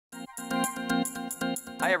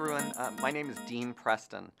Hi everyone, my name is Dean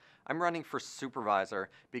Preston. I'm running for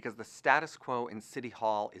supervisor because the status quo in City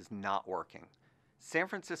Hall is not working. San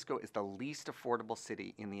Francisco is the least affordable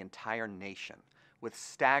city in the entire nation, with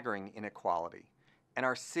staggering inequality, and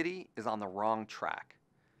our city is on the wrong track.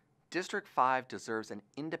 District 5 deserves an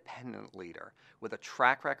independent leader with a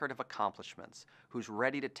track record of accomplishments who's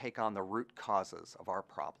ready to take on the root causes of our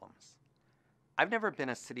problems. I've never been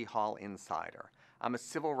a City Hall insider. I'm a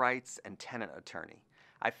civil rights and tenant attorney.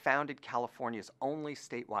 I founded California's only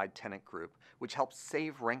statewide tenant group, which helped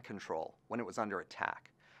save rent control when it was under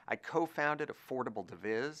attack. I co-founded Affordable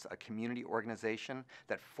Diviz, a community organization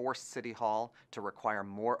that forced City Hall to require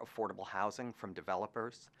more affordable housing from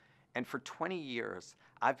developers. And for 20 years,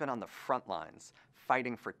 I've been on the front lines,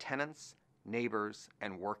 fighting for tenants, neighbors,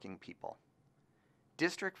 and working people.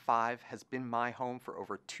 District 5 has been my home for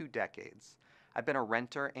over 2 decades. I've been a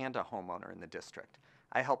renter and a homeowner in the district.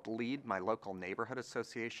 I helped lead my local neighborhood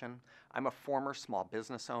association. I'm a former small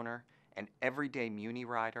business owner, an everyday Muni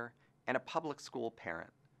rider, and a public school parent.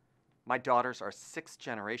 My daughters are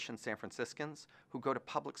 6th-generation San Franciscans who go to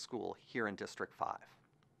public school here in District 5.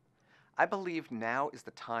 I believe now is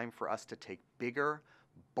the time for us to take bigger,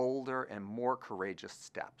 bolder, and more courageous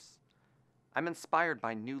steps. I'm inspired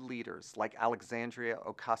by new leaders like Alexandria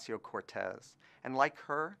Ocasio-Cortez, and like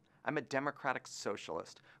her, I'm a democratic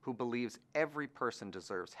socialist who believes every person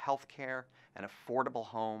deserves health care, an affordable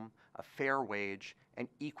home, a fair wage, and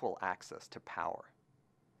equal access to power.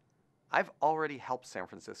 I've already helped San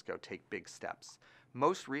Francisco take big steps.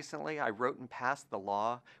 Most recently, I wrote and passed the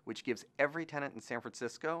law which gives every tenant in San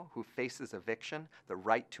Francisco who faces eviction the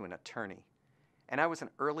right to an attorney. And I was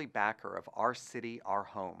an early backer of Our City, Our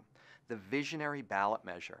Home, the visionary ballot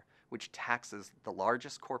measure which taxes the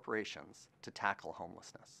largest corporations to tackle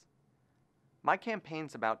homelessness. My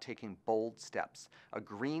campaign's about taking bold steps, a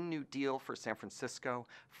Green New Deal for San Francisco,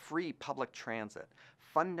 free public transit,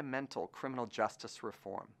 fundamental criminal justice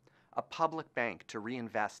reform, a public bank to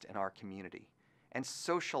reinvest in our community, and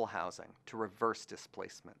social housing to reverse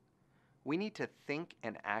displacement. We need to think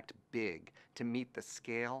and act big to meet the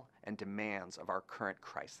scale and demands of our current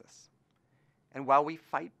crisis. And while we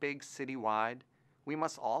fight big citywide, we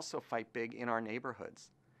must also fight big in our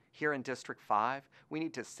neighborhoods. Here in District 5, we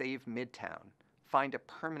need to save Midtown, find a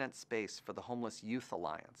permanent space for the Homeless Youth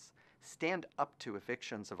Alliance, stand up to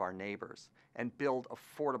evictions of our neighbors, and build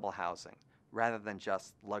affordable housing rather than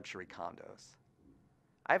just luxury condos.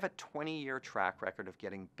 I have a 20-year track record of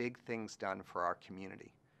getting big things done for our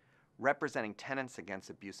community, representing tenants against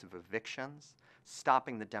abusive evictions,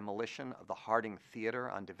 stopping the demolition of the Harding Theater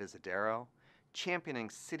on Divisadero, championing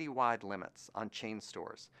citywide limits on chain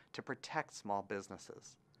stores to protect small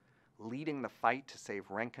businesses, leading the fight to save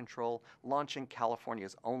rent control, launching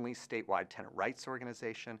California's only statewide tenant rights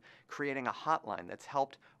organization, creating a hotline that's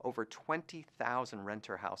helped over 20,000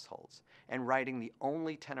 renter households, and writing the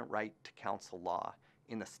only tenant right to counsel law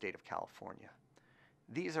in the state of California.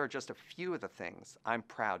 These are just a few of the things I'm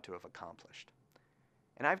proud to have accomplished.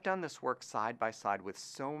 And I've done this work side by side with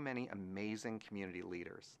so many amazing community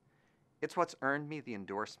leaders. It's what's earned me the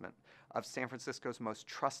endorsement of San Francisco's most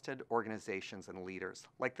trusted organizations and leaders,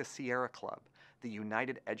 like the Sierra Club, the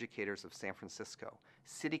United Educators of San Francisco,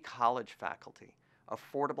 City College faculty,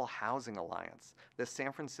 Affordable Housing Alliance, the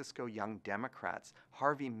San Francisco Young Democrats,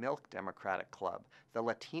 Harvey Milk Democratic Club, the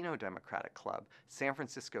Latino Democratic Club, San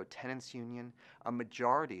Francisco Tenants Union, a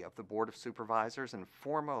majority of the Board of Supervisors and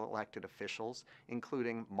former elected officials,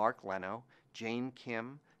 including Mark Leno, Jane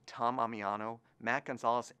Kim, Tom Amiano, Matt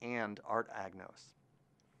Gonzalez, and Art Agnos.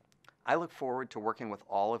 I look forward to working with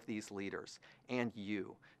all of these leaders and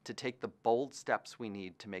you to take the bold steps we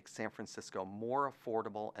need to make San Francisco more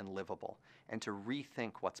affordable and livable, and to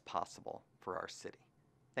rethink what's possible for our city.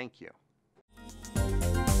 Thank you.